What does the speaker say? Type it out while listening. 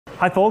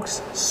Hi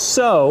folks,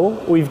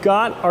 so we've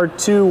got our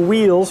two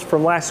wheels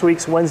from last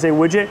week's Wednesday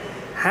widget.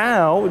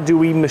 How do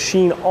we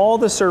machine all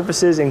the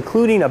surfaces,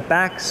 including a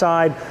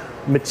backside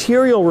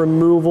material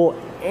removal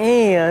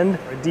and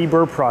a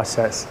deburr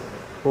process?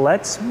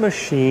 Let's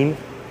machine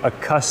a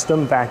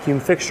custom vacuum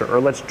fixture, or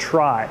let's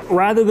try.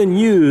 Rather than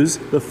use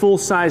the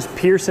full-size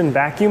Pierson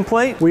vacuum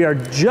plate, we are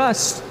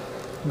just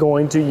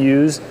going to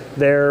use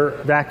their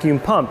vacuum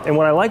pump. And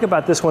what I like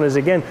about this one is,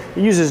 again,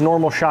 it uses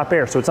normal shop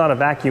air, so it's not a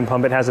vacuum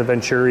pump, it has a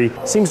Venturi.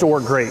 Seems to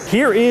work great.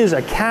 Here is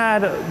a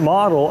CAD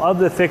model of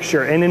the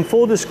fixture, and in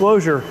full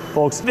disclosure,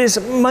 folks,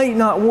 this might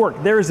not work.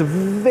 There is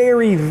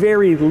very,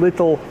 very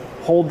little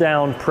hold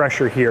down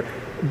pressure here.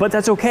 But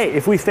that's okay.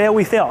 If we fail,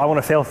 we fail. I want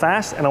to fail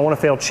fast and I want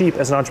to fail cheap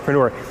as an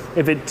entrepreneur.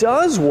 If it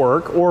does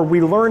work, or we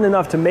learn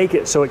enough to make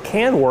it so it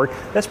can work,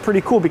 that's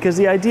pretty cool, because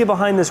the idea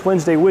behind this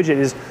Wednesday widget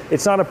is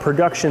it's not a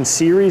production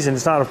series and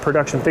it's not a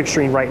production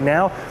fixturing right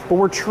now, but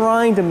we're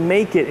trying to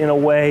make it in a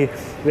way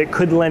that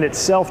could lend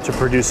itself to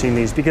producing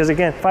these. Because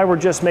again, if I were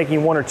just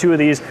making one or two of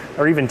these,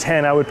 or even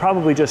 10, I would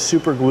probably just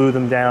super glue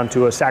them down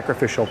to a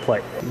sacrificial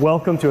plate.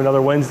 Welcome to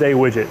another Wednesday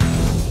widget.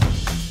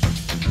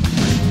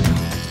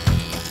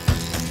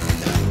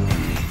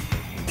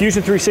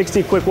 Fusion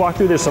 360 quick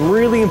walkthrough. There's some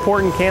really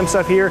important cam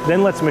stuff here.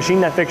 Then let's machine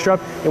that fixture up.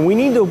 And we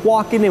need to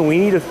walk it in, we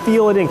need to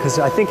feel it in, because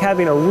I think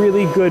having a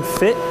really good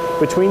fit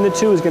between the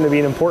two is going to be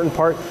an important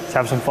part. Let's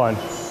have some fun.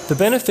 The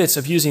benefits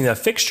of using a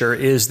fixture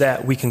is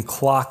that we can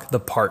clock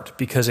the part,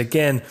 because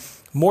again,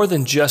 more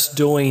than just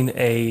doing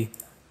a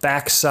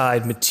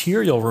backside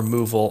material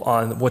removal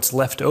on what's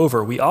left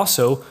over, we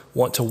also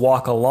want to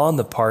walk along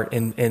the part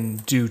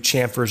and do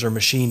chamfers or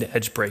machined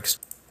edge breaks,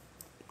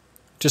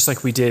 just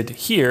like we did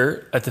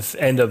here at the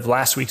end of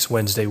last week's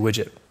Wednesday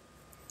widget.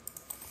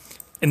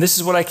 And this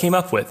is what I came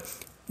up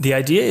with. The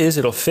idea is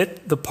it'll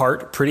fit the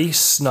part pretty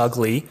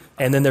snugly,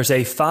 and then there's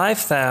a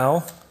 5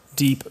 thou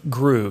deep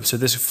groove. So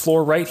this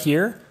floor right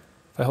here,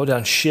 if I hold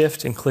down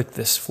Shift and click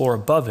this floor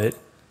above it,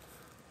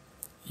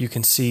 you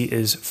can see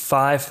is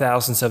 5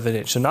 thousandths of an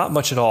inch, so not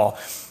much at all.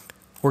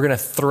 We're gonna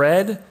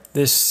thread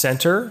this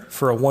center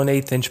for a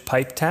 1/8 inch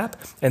pipe tap,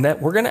 and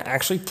that we're gonna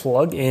actually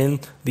plug in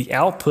the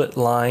output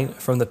line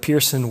from the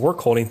Pierson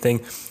work holding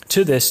thing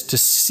to this to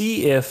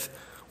see if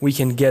we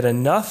can get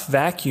enough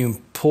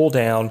vacuum pull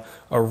down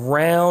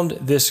around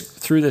this,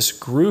 through this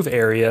groove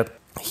area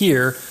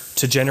here,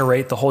 to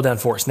generate the hold down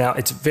force. Now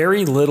it's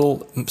very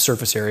little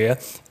surface area,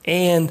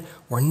 and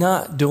we're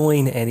not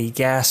doing any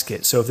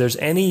gasket. So if there's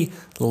any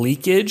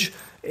leakage,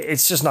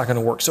 it's just not going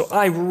to work. So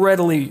I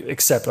readily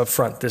accept up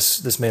front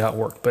this may not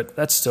work, but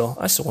I still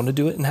want to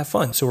do it and have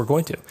fun. So we're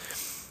going to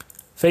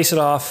face it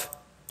off,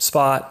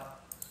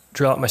 spot,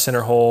 drill out my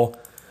center hole,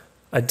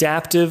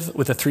 adaptive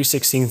with a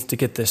 3/16 to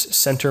get this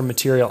center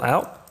material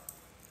out,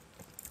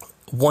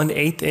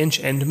 1/8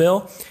 inch end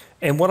mill.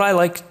 And what I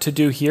like to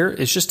do here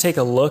is just take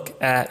a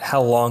look at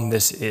how long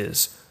this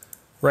is.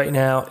 Right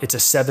now, it's a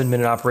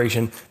 7-minute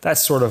operation.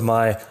 That's sort of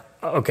my,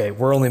 okay,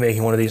 we're only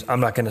making one of these.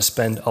 I'm not going to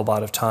spend a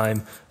lot of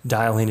time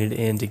dialing it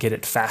in to get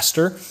it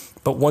faster.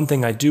 But one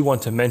thing I do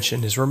want to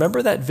mention is,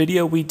 remember that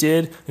video we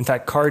did, in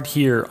fact, card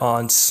here,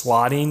 on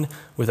slotting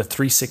with a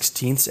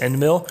 3/16 end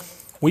mill?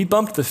 We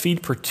bumped the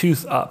feed per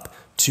tooth up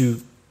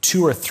to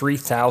 2 or 3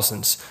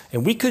 thousandths.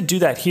 And we could do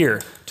that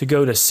here to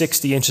go to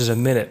 60 inches a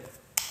minute.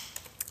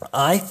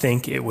 I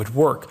think it would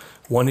work.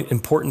 One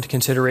important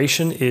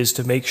consideration is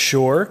to make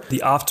sure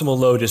the optimal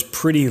load is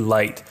pretty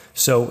light.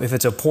 So if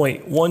it's a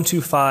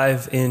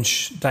 0.125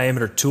 inch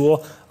diameter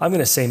tool, I'm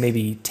gonna say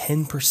maybe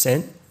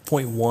 10%,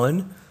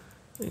 0.1,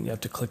 and you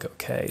have to click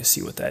OK to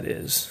see what that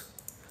is.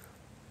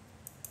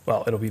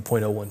 Well, it'll be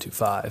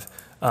 0.0125.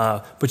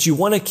 But you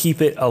want to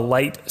keep it a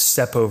light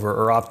step over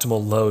or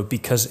optimal load,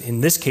 because in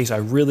this case, I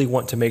really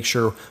want to make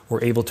sure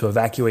we're able to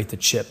evacuate the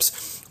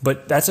chips.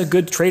 But that's a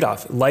good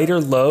trade-off. Lighter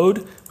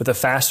load with a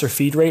faster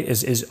feed rate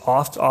is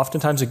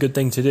oftentimes a good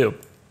thing to do.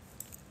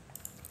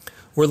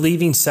 We're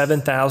leaving 7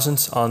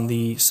 thousandths on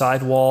the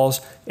side walls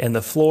and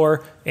the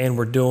floor, and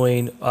we're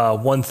doing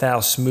 1 thou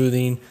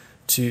smoothing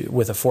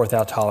with a 4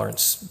 thou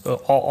tolerance.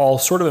 All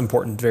sort of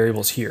important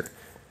variables here.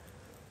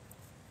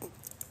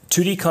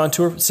 2D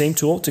contour, same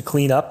tool to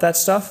clean up that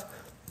stuff.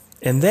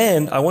 And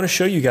then I want to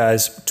show you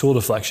guys tool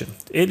deflection.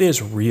 It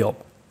is real.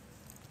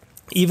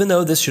 Even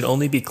though this should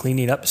only be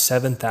cleaning up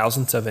 7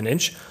 thousandths of an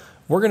inch,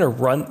 we're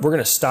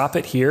gonna stop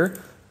it here,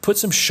 put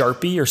some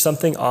Sharpie or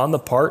something on the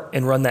part,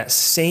 and run that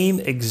same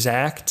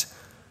exact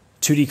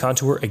 2D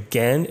contour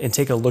again and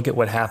take a look at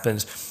what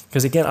happens.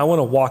 Because again, I want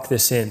to walk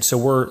this in. So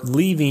we're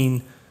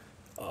leaving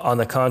on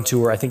the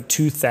contour, I think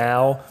 2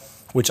 thou,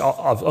 which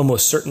I'll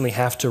almost certainly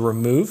have to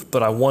remove,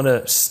 but I want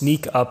to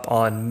sneak up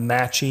on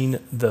matching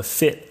the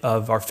fit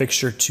of our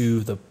fixture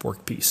to the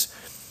workpiece.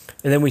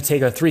 And then we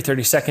take a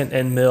 3/32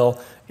 end mill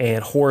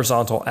and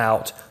horizontal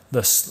out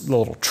this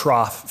little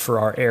trough for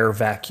our air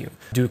vacuum.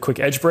 Do a quick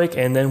edge break,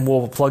 and then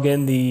we'll plug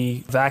in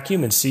the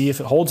vacuum and see if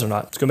it holds or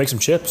not. Let's go make some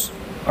chips.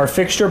 Our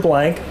fixture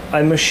blank.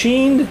 I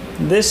machined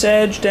this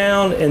edge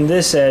down and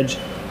this edge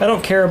I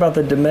don't care about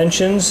the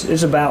dimensions.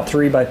 It's about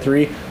 3 by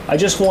 3. I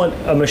just want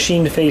a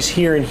machined face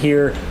here and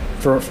here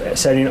for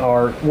setting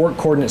our work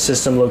coordinate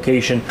system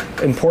location.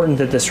 Important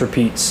that this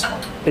repeats.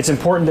 It's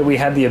important that we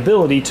have the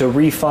ability to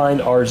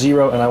refine our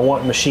 0, and I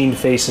want machined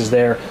faces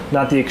there,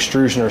 not the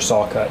extrusion or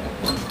saw cut.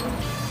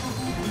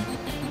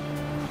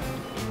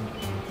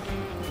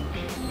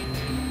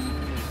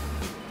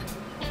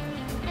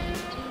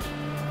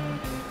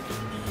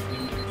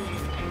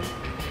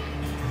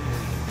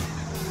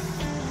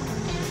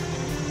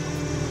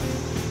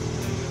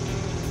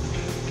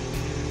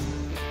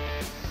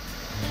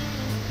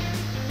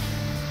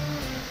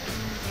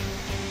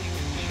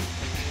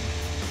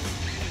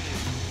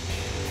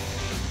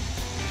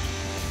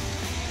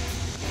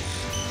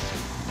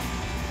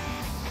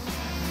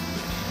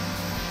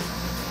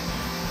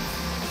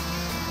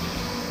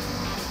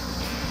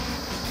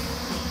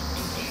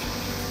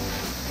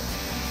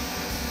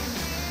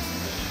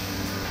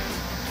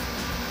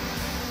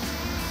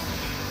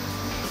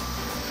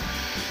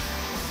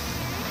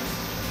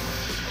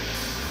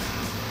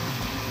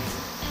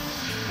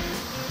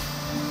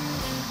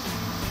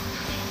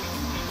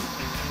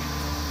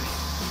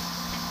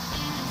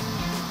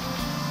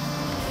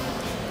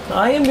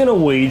 I am gonna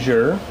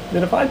wager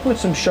that if I put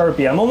some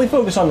Sharpie, I'm only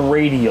focused on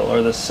radial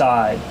or the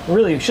side. It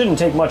really shouldn't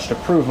take much to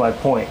prove my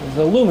point.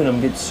 The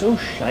aluminum gets so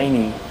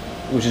shiny,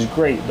 which is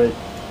great, but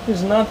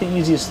it's not the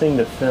easiest thing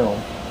to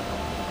film.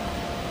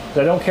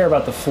 I don't care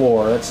about the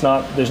floor. That's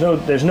not, there's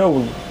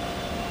no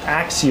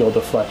axial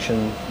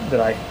deflection that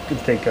I could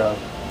think of.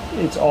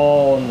 It's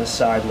all in the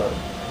side load.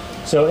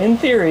 So in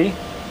theory,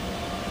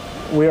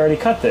 we already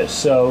cut this.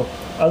 So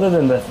other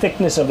than the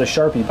thickness of the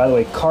Sharpie, by the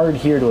way, card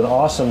here to an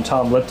awesome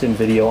Tom Lipton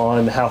video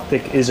on how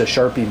thick is a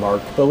Sharpie mark.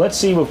 But let's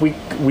see if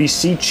we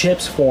see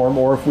chips form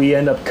or if we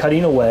end up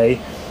cutting away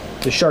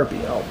the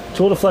Sharpie. Oh,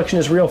 tool deflection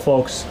is real,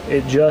 folks.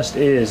 It just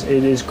is.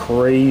 It is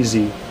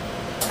crazy.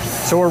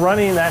 So we're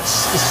running that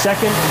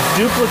second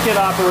duplicate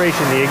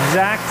operation, the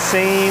exact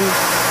same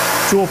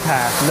tool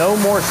path, no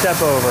more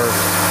step over.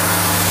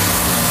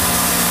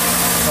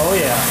 Oh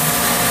yeah.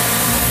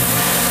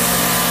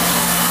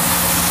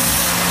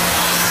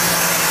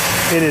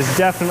 It is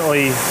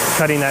definitely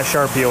cutting that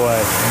Sharpie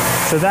away.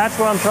 So that's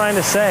what I'm trying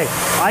to say.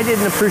 I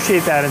didn't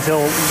appreciate that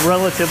until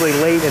relatively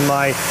late in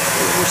my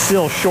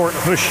still short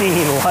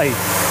machining life,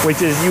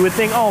 which is, you would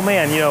think, oh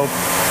man, you know,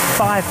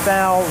 5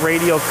 thou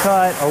radial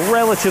cut, a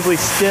relatively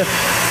stiff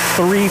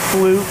 3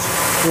 flute,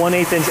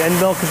 1/8 inch end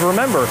mill. Because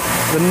remember,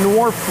 the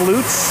more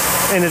flutes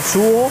in a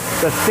tool,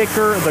 the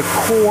thicker the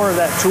core of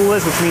that tool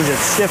is, which means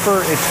it's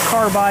stiffer. It's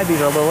carbide.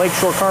 These are the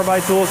Lakeshore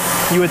carbide tools.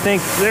 You would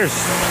think there's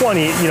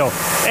plenty, you know,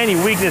 any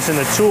weakness in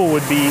the tool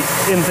would be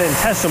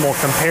infinitesimal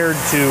compared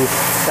to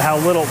how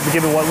little,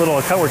 given what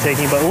little cut we're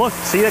taking. But look,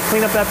 see that,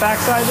 clean up that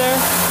backside there?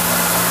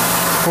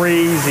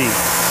 Crazy.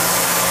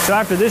 So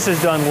after this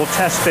is done, we'll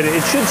test fit it.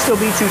 It should still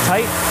be too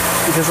tight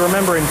because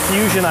remember, in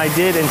Fusion, I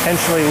did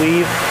intentionally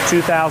leave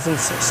 2/1000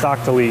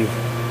 stock to leave.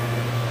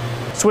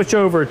 Switch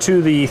over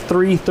to the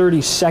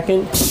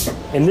 3/32,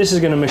 and this is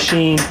going to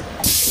machine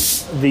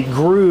the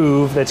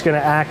groove that's going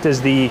to act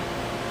as the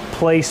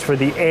place for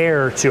the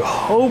air to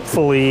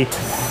hopefully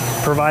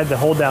provide the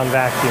hold down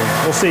vacuum.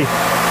 We'll see.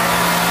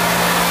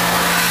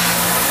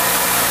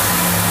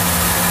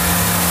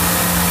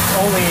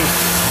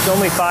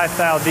 Only 5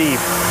 thou deep.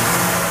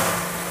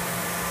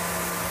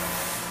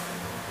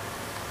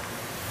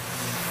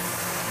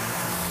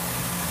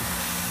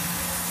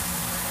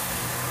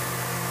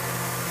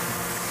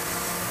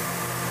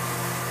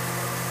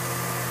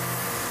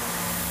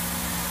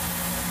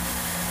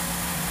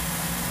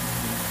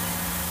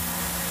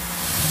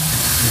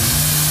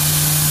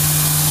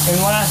 And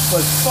last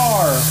but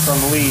far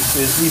from least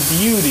is the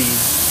beauty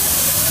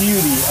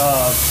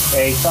of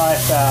a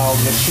 5 thou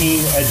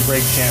machine edge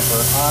brake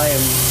chamfer. I am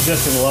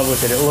just in love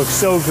with it. It looks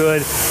so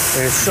good.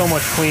 It is so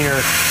much cleaner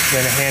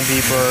than a hand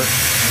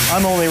deburr.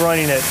 I'm only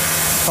running at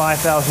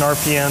 5,000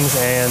 RPMs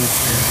and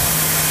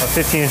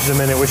 15 inches a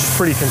minute, which is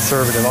pretty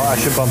conservative. I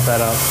should bump that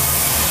up.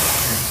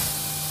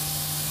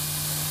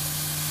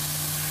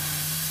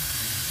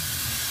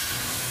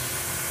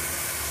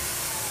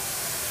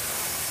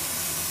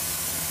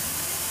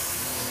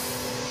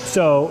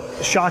 So,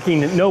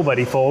 shocking to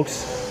nobody,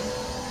 folks.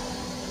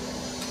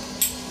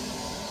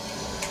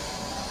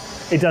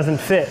 It doesn't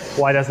fit.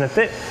 Why doesn't it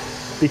fit?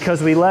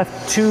 Because we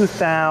left 2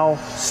 thou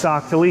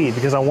stock to lead,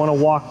 because I want to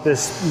walk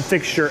this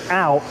fixture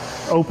out,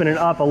 open it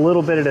up a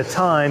little bit at a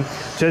time,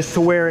 just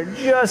to where it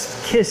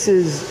just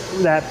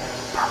kisses that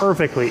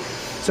perfectly.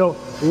 So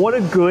what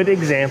a good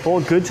example,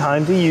 a good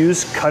time to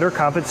use cutter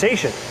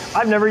compensation.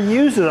 I've never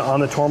used it on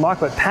the Tormach,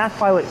 but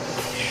PathPilot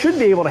should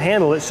be able to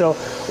handle it, so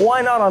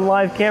why not on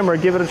live camera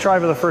give it a try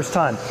for the first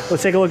time?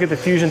 Let's take a look at the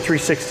Fusion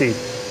 360.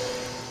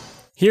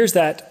 Here's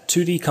that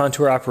 2D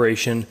contour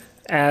operation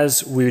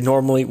as we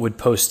normally would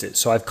post it.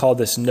 So I've called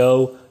this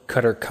no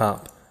cutter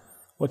comp.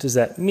 What does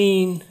that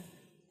mean?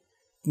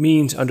 It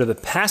means under the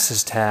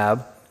passes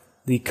tab,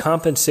 the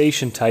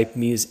compensation type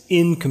is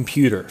in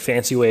computer.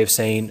 Fancy way of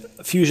saying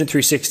Fusion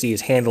 360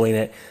 is handling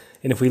it.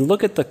 And if we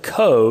look at the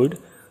code,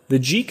 The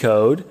G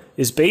code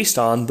is based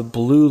on the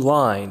blue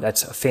line.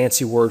 That's a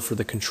fancy word for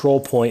the control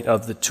point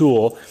of the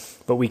tool,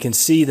 but we can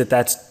see that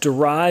that's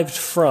derived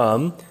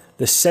from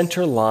the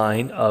center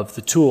line of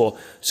the tool.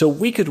 So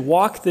we could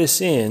walk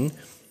this in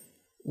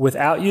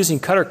without using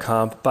cutter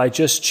comp by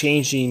just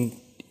changing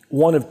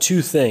one of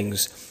two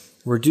things,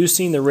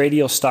 reducing the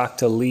radial stock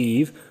to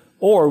leave,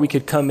 or we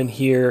could come in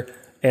here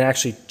and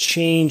actually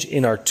change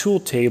in our tool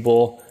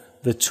table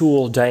the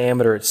tool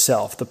diameter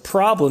itself. The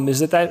problem is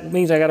that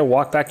means I got to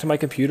walk back to my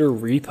computer,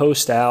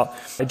 repost out.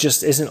 It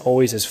just isn't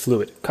always as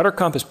fluid. Cutter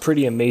comp is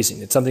pretty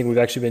amazing. It's something we've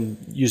actually been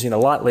using a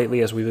lot lately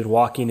as we've been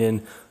walking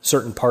in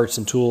certain parts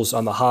and tools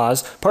on the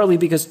Haas, partly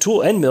because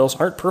tool end mills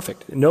aren't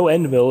perfect. No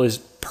end mill is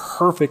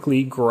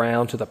perfectly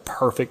ground to the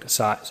perfect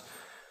size.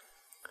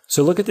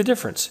 So look at the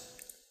difference.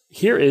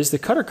 Here is the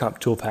cutter comp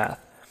toolpath.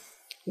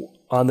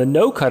 On the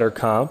no cutter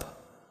comp,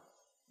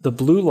 the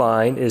blue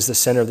line is the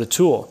center of the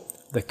tool.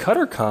 The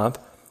cutter comp,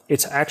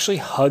 it's actually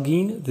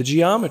hugging the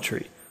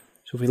geometry.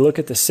 So if we look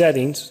at the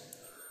settings,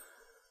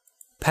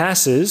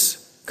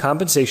 passes,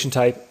 compensation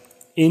type,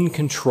 in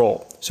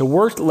control. So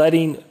we're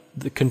letting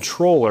the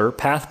controller,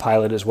 path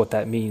pilot is what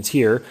that means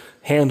here,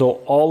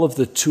 handle all of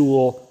the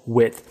tool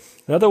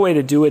width. Another way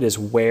to do it is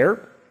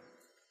where.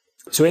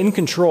 So in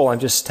control, I'm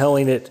just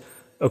telling it,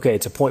 okay,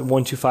 it's a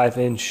 0.125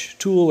 inch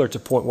tool, or it's a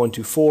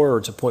 0.124, or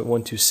it's a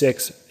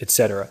 0.126,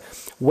 etc.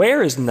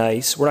 Where is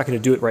nice. We're not going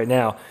to do it right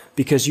now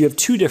because you have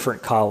two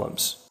different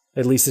columns.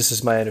 At least this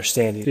is my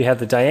understanding. You have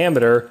the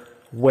diameter,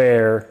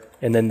 where,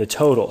 and then the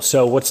total.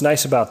 So what's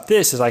nice about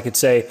this is I could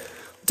say,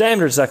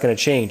 diameter is not going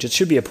to change. It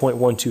should be a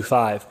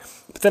 0.125.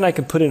 But then I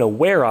can put in a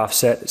where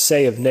offset,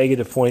 say of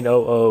negative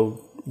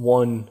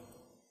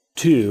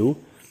 0.0012,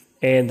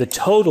 and the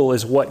total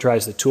is what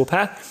drives the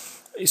toolpath.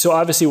 So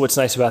obviously what's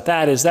nice about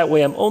that is that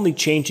way I'm only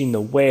changing the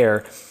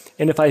where.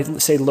 And if I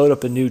say load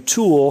up a new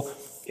tool,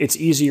 it's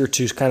easier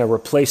to kind of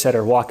replace that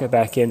or walk it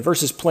back in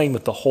versus playing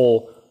with the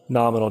whole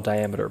nominal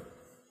diameter.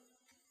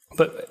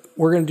 But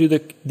we're going to do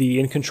the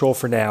in control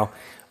for now.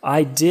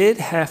 I did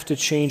have to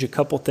change a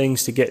couple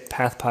things to get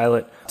Path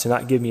Pilot to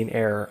not give me an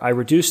error. I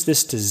reduced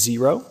this to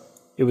 0.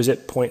 It was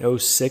at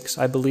 0.06,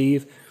 I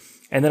believe.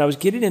 And then I was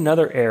getting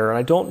another error, and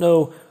I don't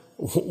know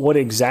what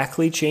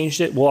exactly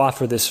changed it. We'll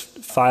offer this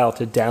file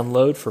to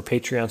download for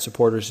Patreon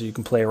supporters so you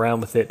can play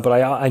around with it.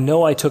 But I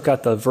know I took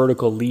out the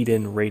vertical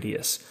lead-in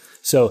radius.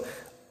 So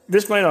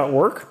this might not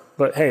work,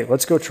 but hey,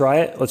 let's go try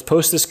it. Let's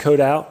post this code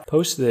out.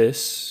 Post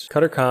this,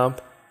 cutter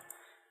comp.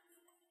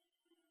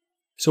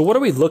 So what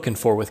are we looking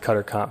for with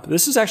cutter comp?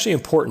 This is actually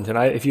important, and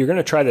if you're going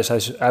to try this,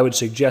 I would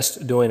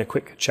suggest doing a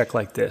quick check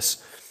like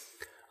this.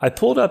 I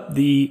pulled up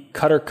the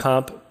cutter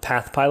comp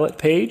path pilot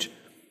page,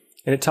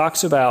 and it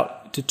talks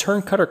about to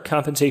turn cutter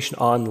compensation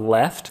on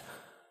left,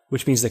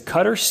 which means the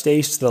cutter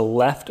stays to the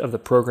left of the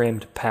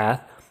programmed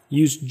path,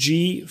 use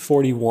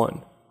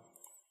G41.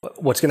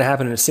 What's going to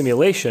happen in a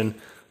simulation,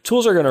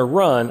 tools are going to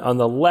run on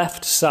the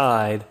left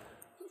side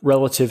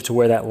relative to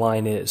where that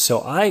line is.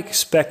 So I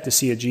expect to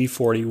see a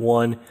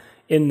G41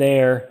 in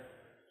there.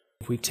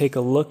 If we take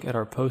a look at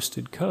our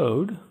posted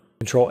code,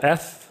 Control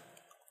F,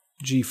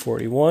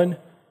 G41,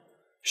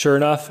 sure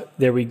enough,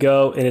 there we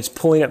go, and it's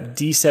pulling up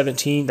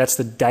D17. That's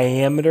the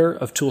diameter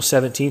of tool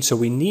 17. So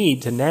we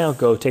need to now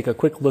go take a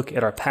quick look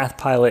at our Path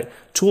Pilot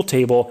tool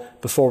table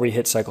before we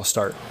hit cycle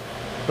start.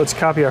 Let's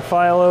copy our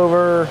file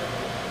over,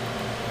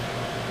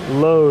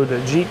 load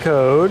G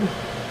code.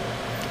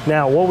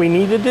 Now what we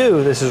need to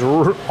do, this is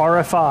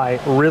RFI,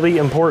 really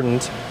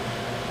important,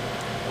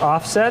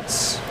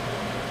 offsets,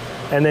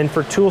 and then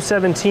for tool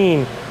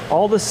 17,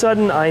 all of a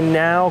sudden I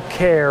now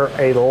care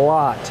a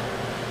lot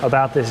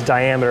about this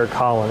diameter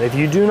column. If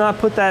you do not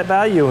put that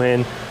value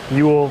in,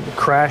 you will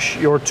crash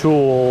your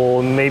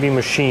tool, maybe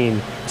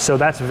machine. So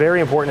that's very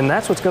important, and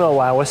that's what's going to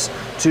allow us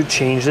to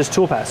change this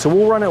toolpath. So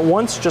we'll run it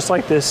once just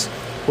like this.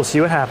 We'll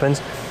see what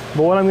happens.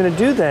 But what I'm going to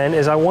do then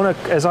is I want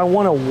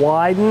to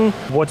widen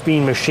what's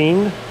being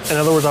machined. In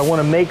other words, I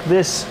want to make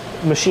this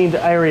machined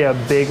area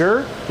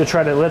bigger to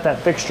try to let that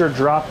fixture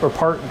drop or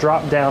part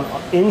drop down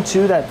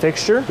into that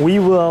fixture. We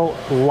will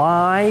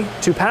lie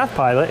to Path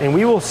Pilot and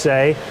we will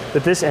say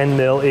that this end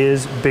mill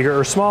is bigger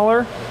or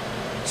smaller?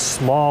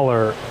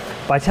 Smaller.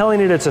 By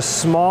telling it it's a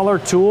smaller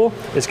tool,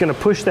 it's going to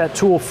push that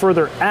tool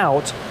further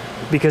out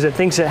because it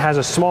thinks it has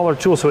a smaller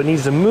tool, so it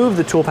needs to move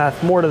the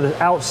toolpath more to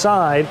the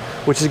outside,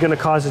 which is going to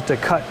cause it to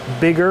cut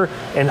bigger.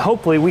 And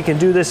hopefully we can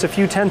do this a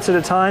few tenths at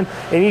a time,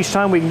 and each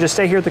time we can just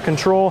stay here at the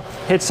control,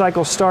 hit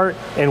cycle start,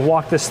 and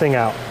walk this thing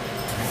out.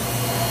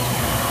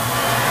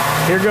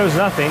 Here goes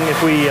nothing.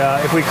 If we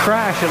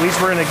crash, at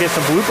least we're going to get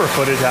some blooper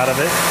footage out of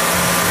it.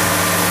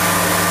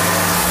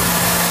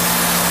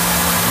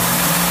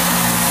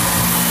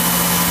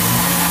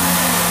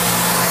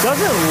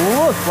 Doesn't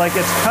look like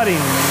it's cutting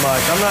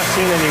much. I'm not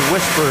seeing any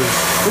whispers,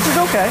 which is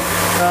okay.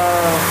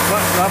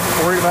 Not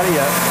worried about it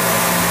yet.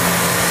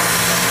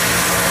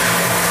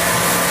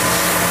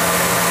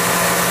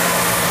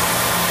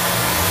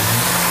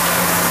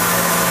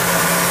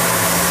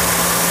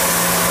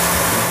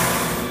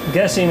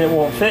 Guessing it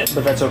won't fit,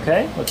 but that's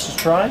okay. Let's just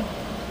try.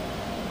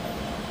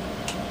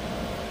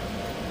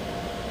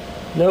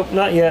 Nope,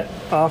 not yet.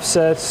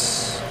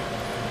 Offsets,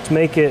 let's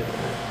make it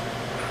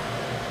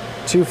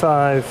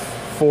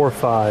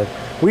 2545.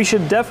 We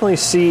should definitely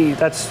see,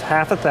 that's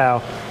half a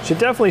thou, should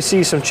definitely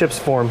see some chips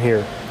form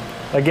here.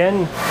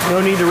 Again,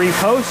 no need to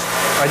repost.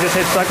 I just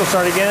hit cycle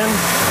start again.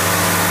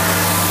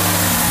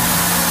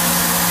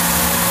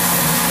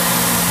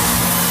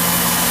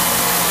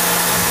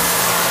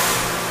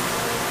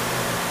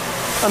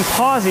 I'm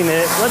pausing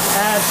it. Let's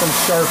add some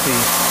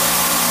Sharpie.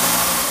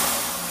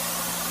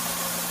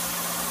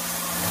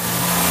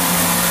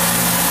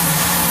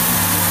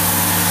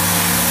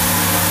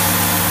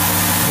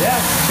 Yeah,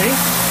 see?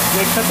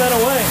 They cut that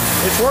away.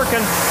 It's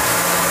working.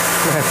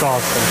 That's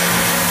awesome.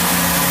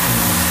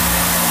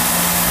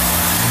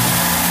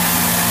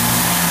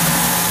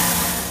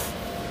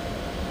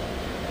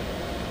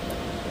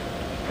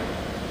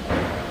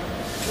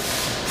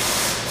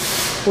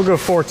 We'll go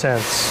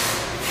 4/10.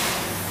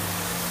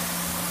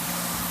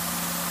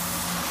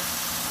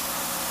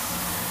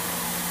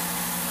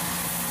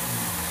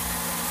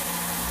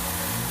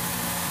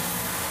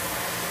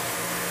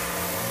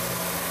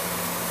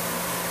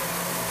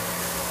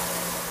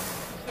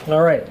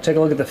 All right, take a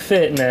look at the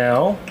fit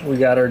now. We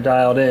got her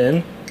dialed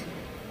in.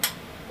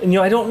 And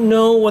I don't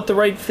know what the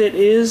right fit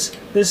is.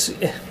 This,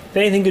 if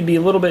anything, could be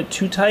a little bit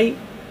too tight.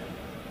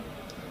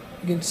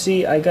 You can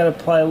see I got to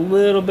apply a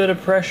little bit of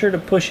pressure to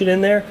push it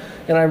in there,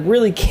 and I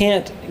really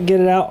can't get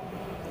it out.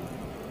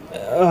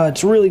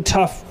 It's really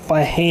tough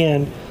by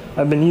hand.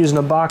 I've been using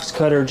a box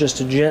cutter just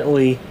to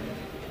gently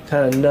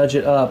kind of nudge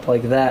it up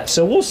like that.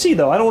 So we'll see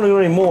though, I don't want to do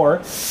any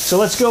more. So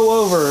let's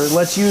go over,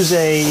 let's use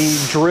a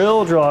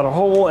drill out a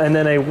hole, and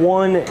then a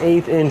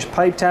 1/8 inch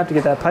pipe tap to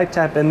get that pipe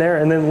tap in there,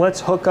 and then let's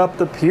hook up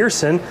the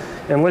Pierson,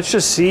 and let's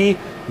just see,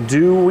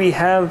 do we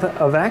have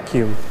a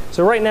vacuum?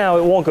 So right now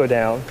it won't go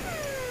down.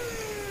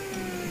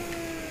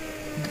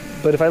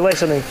 But if I lay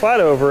something flat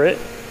over it,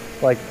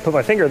 like put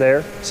my finger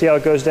there, see how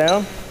it goes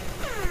down?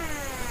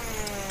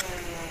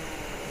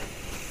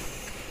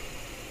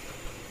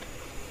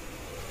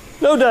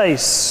 No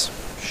dice.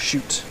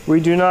 Shoot. We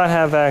do not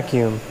have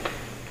vacuum.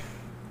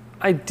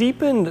 I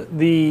deepened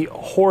the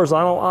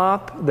horizontal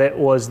op that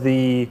was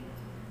the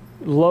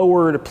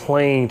lowered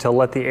plane to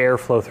let the air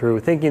flow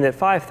through, thinking that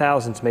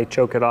 5/1000 may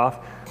choke it off.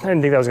 I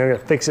didn't think that was going to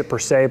fix it per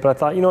se, but I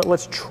thought, you know what,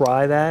 let's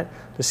try that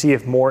to see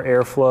if more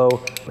airflow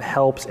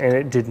helps, and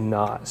it did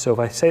not. So if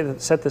I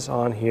set this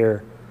on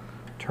here,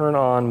 turn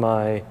on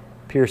my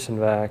Pierson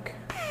vac,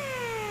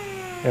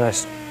 and I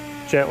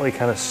gently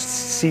kind of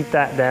seat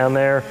that down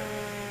there,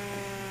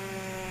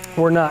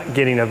 we're not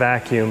getting a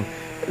vacuum.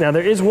 Now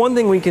there is one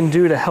thing we can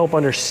do to help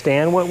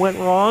understand what went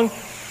wrong.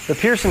 The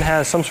Pierson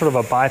has some sort of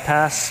a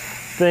bypass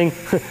thing.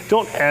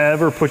 Don't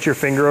ever put your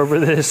finger over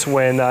this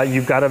when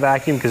you've got a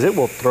vacuum, because it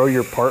will throw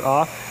your part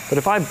off. But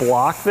if I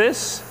block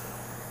this,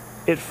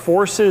 it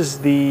forces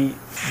the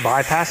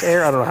bypass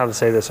air. I don't know how to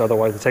say this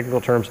otherwise, the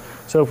technical terms.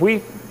 So if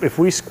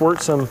we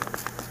squirt some,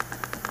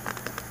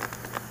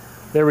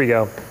 there we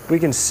go. We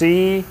can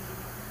see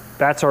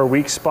that's our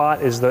weak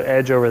spot, is the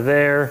edge over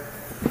there.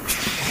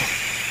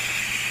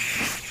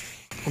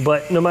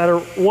 But no matter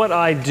what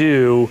I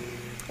do,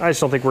 I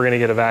just don't think we're gonna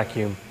get a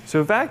vacuum.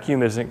 So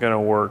vacuum isn't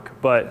gonna work,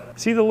 but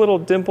see the little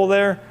dimple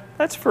there?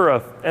 That's for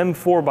a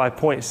M4 by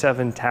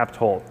 0.7 tapped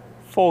hole.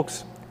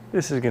 Folks,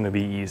 this is gonna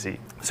be easy.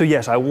 So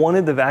yes, I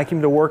wanted the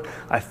vacuum to work.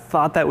 I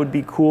thought that would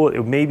be cool.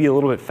 It may be a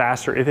little bit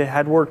faster if it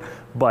had worked,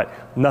 but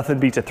nothing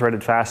beats a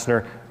threaded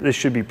fastener. This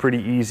should be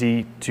pretty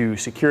easy to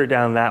secure it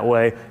down that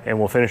way, and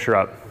we'll finish her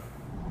up.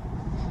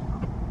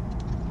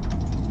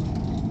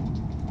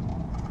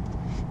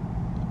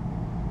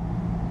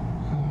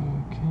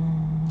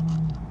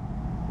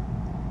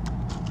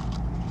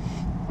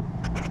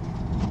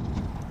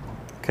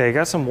 Okay,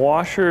 got some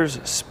washers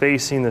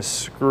spacing the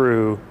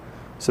screw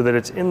so that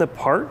it's in the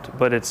part,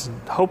 but it's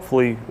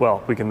hopefully,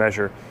 well, we can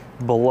measure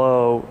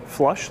below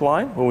flush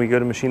line when we go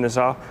to machine this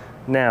off.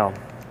 Now,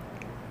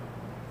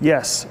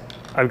 yes,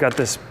 I've got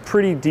this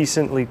pretty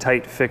decently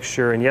tight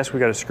fixture, and yes, we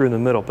got a screw in the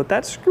middle, but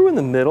that screw in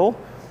the middle,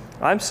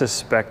 I'm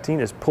suspecting,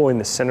 is pulling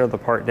the center of the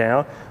part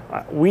down.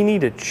 We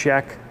need to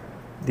check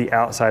the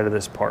outside of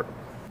this part.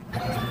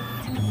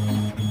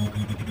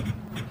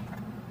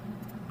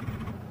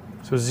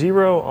 So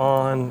 0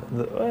 on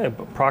the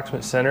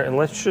approximate center, and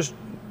let's just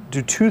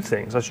do two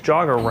things. Let's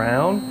jog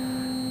around.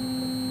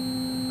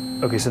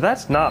 Okay, so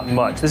that's not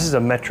much. This is a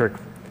metric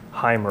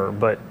Heimer,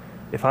 but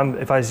if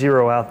I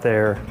zero out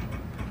there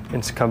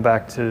and come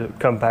back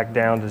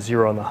down to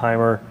 0 on the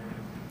Heimer,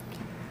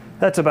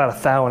 that's about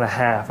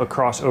 1.5 thou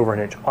across over an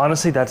inch.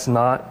 Honestly, that's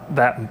not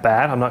that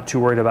bad. I'm not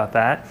too worried about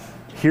that.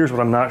 Here's what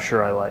I'm not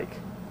sure I like.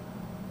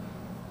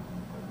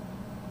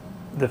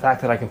 The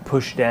fact that I can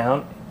push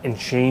down and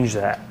change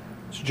that.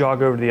 Let's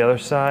jog over to the other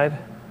side.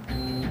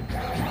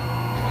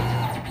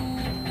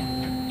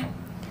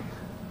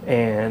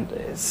 And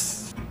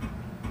it's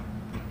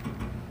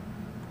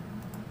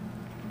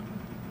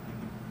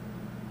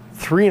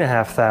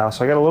 3.5 thou,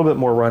 so I got a little bit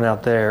more run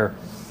out there.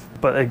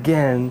 But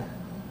again,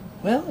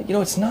 well, you know,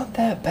 it's not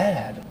that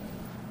bad.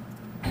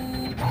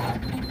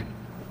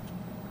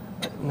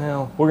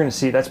 Well, we're gonna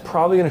see. That's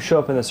probably gonna show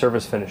up in the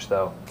surface finish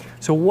though.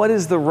 So what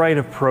is the right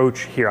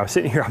approach here? I'm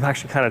sitting here, I'm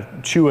actually kind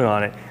of chewing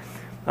on it.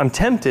 I'm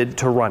tempted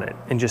to run it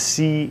and just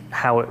see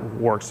how it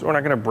works. We're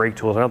not gonna break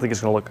tools. I don't think it's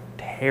gonna look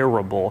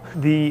terrible.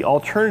 The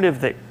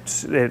alternative that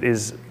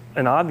is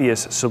an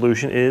obvious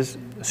solution is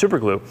super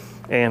glue.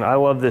 And I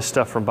love this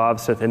stuff from Bob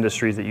Smith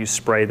Industries that you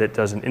spray that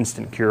does an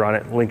instant cure on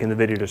it. Link in the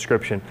video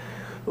description.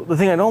 The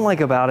thing I don't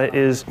like about it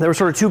is there were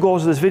sort of two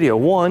goals of this video.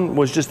 One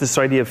was just this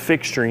idea of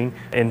fixturing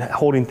and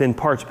holding thin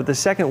parts, but the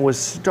second was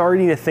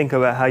starting to think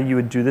about how you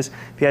would do this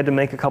if you had to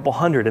make a couple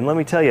hundred. And let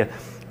me tell you,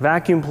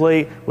 vacuum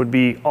plate would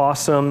be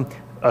awesome.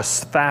 A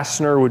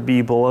fastener would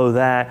be below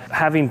that.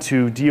 Having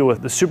to deal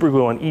with the super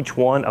glue on each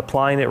one,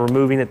 applying it,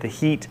 removing it, the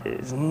heat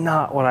is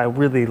not what I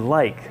really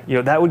like. You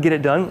know, that would get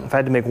it done. If I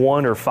had to make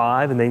 1 or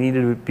 5 and they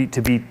needed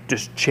to be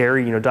just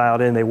cherry, you know,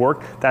 dialed in, they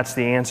work, that's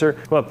the answer.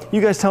 Well,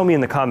 you guys tell me in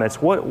the comments,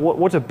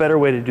 what's a better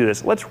way to do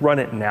this? Let's run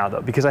it now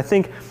though, because I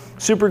think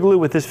super glue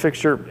with this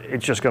fixture,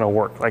 it's just gonna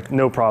work, like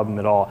no problem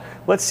at all.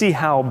 Let's see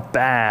how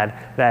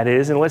bad that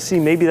is, and let's see,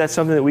 maybe that's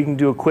something that we can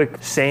do a quick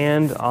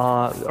sand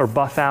or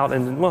buff out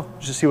and, well,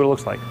 just see what it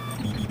looks like.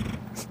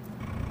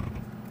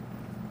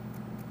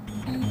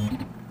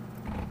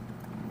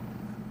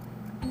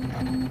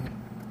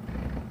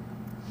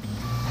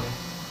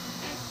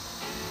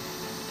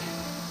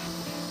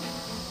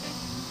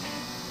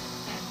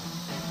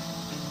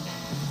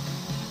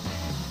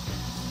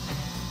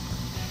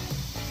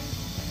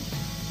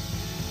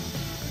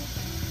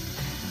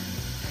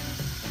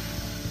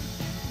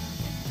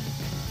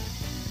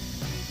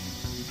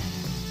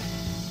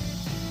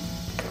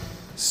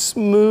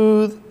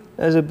 Smooth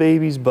as a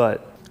baby's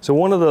butt. So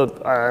one of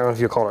the, I don't know if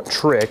you call it a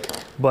trick,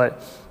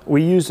 but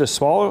we used a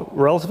small,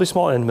 relatively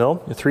small end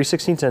mill, a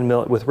 3/16 end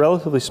mill with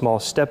relatively small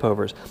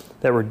stepovers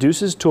that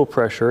reduces tool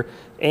pressure,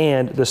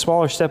 and the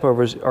smaller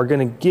stepovers are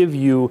gonna give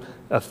you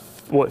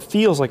what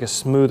feels like a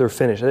smoother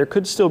finish. There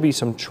could still be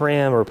some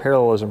tram or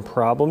parallelism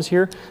problems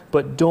here,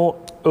 but don't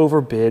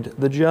overbid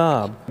the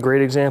job.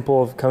 Great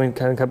example of kind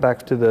of come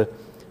back to the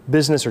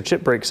business or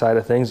chip break side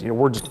of things. You know,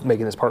 we're just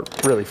making this part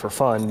really for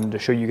fun and to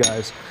show you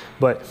guys.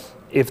 But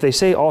if they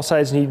say all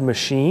sides need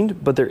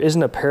machined, but there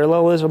isn't a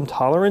parallelism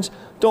tolerance,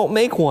 don't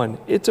make one.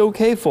 It's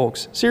okay,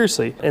 folks.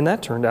 Seriously. And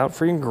that turned out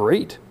freaking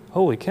great.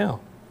 Holy cow.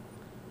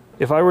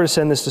 If I were to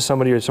send this to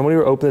somebody, or somebody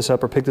were to open this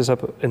up or pick this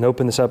up and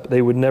open this up,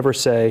 they would never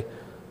say,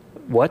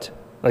 what?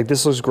 Like,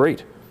 this looks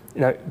great.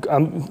 Now,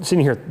 I'm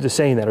sitting here just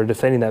saying that or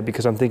defending that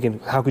because I'm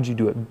thinking, how could you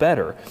do it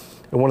better?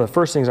 And one of the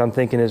first things I'm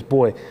thinking is,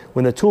 boy,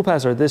 when the tool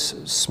paths are this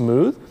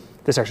smooth,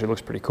 this actually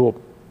looks pretty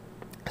cool.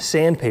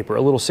 Sandpaper,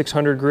 a little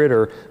 600 grit,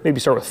 or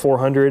maybe start with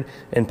 400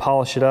 and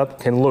polish it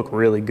up, can look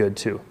really good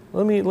too.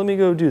 Let me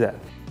go do that.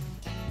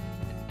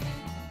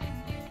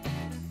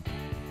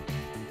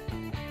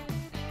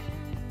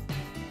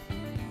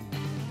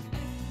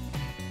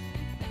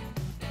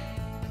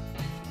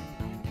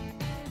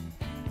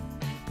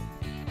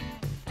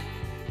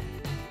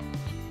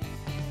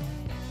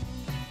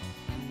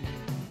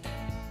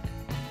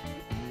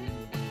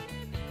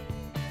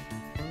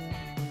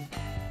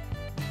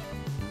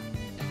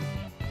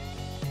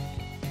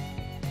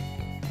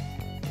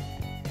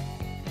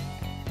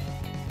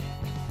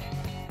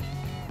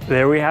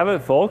 There we have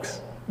it,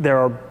 folks. There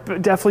are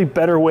definitely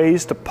better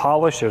ways to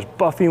polish. There's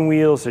buffing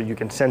wheels so you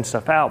can send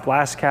stuff out,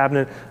 blast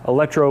cabinet,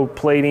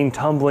 electroplating,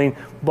 tumbling.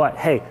 But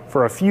hey,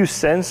 for a few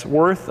cents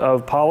worth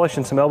of polish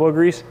and some elbow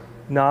grease,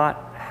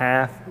 not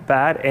half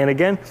bad. And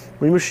again,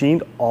 we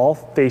machined all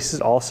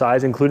faces, all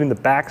sides, including the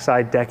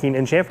backside decking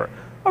and chamfer.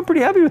 I'm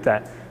pretty happy with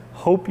that.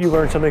 Hope you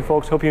learned something,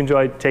 folks. Hope you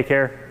enjoyed. Take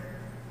care.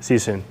 See you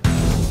soon.